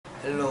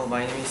Hello,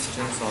 my name is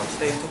Junso.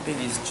 Today's topic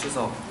is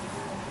Chuseok.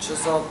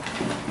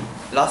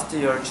 Last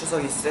year,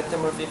 Chuseok is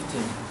September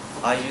 15.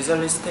 I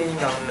usually stay in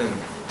Gangneung,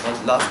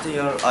 but last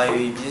year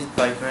I visited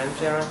my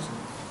grandparents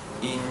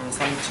in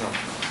Samcheon.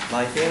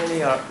 My family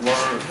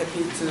were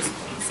happy to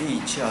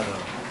see each other.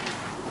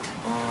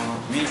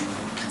 We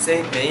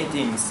said many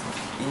things.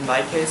 In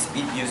my case,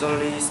 it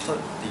usually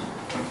study.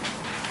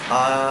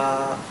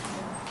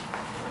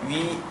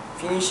 We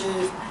finished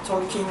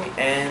talking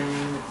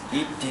and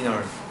eat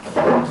dinner.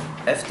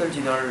 After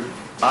dinner,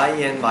 I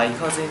and my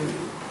cousin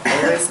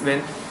always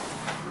went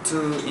to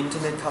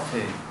internet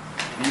cafe.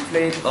 We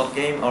played a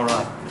game a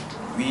lot.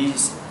 We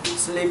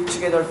sleep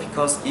together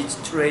because it's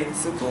too late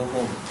to go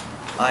home.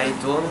 I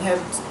don't have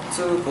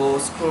to go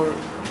school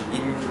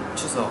in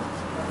Chuseok.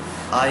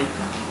 I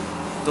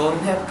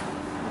don't have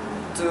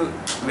to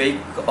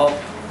wake up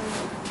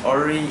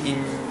early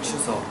in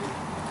Chuseok.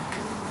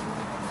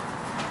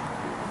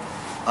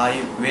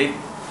 I wake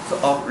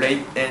up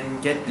late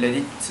and get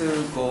ready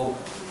to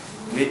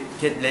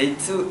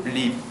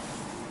leave.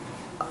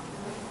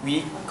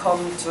 We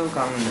come to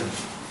Gangneung,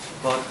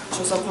 but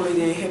Chuseok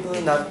holiday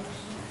have not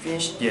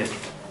finished yet.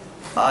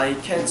 I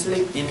can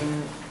sleep in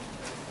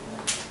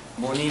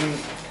morning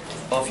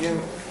a few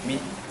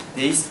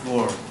days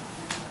more.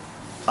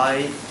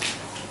 I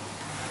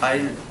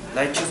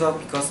like Chuseok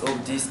because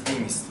of these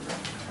things.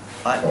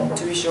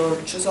 To be sure,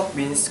 Chuseok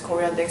means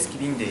Korean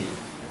Thanksgiving Day,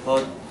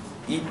 but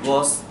it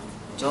was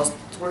just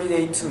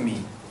holiday to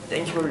me.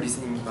 Thank you for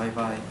listening. Bye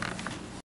bye.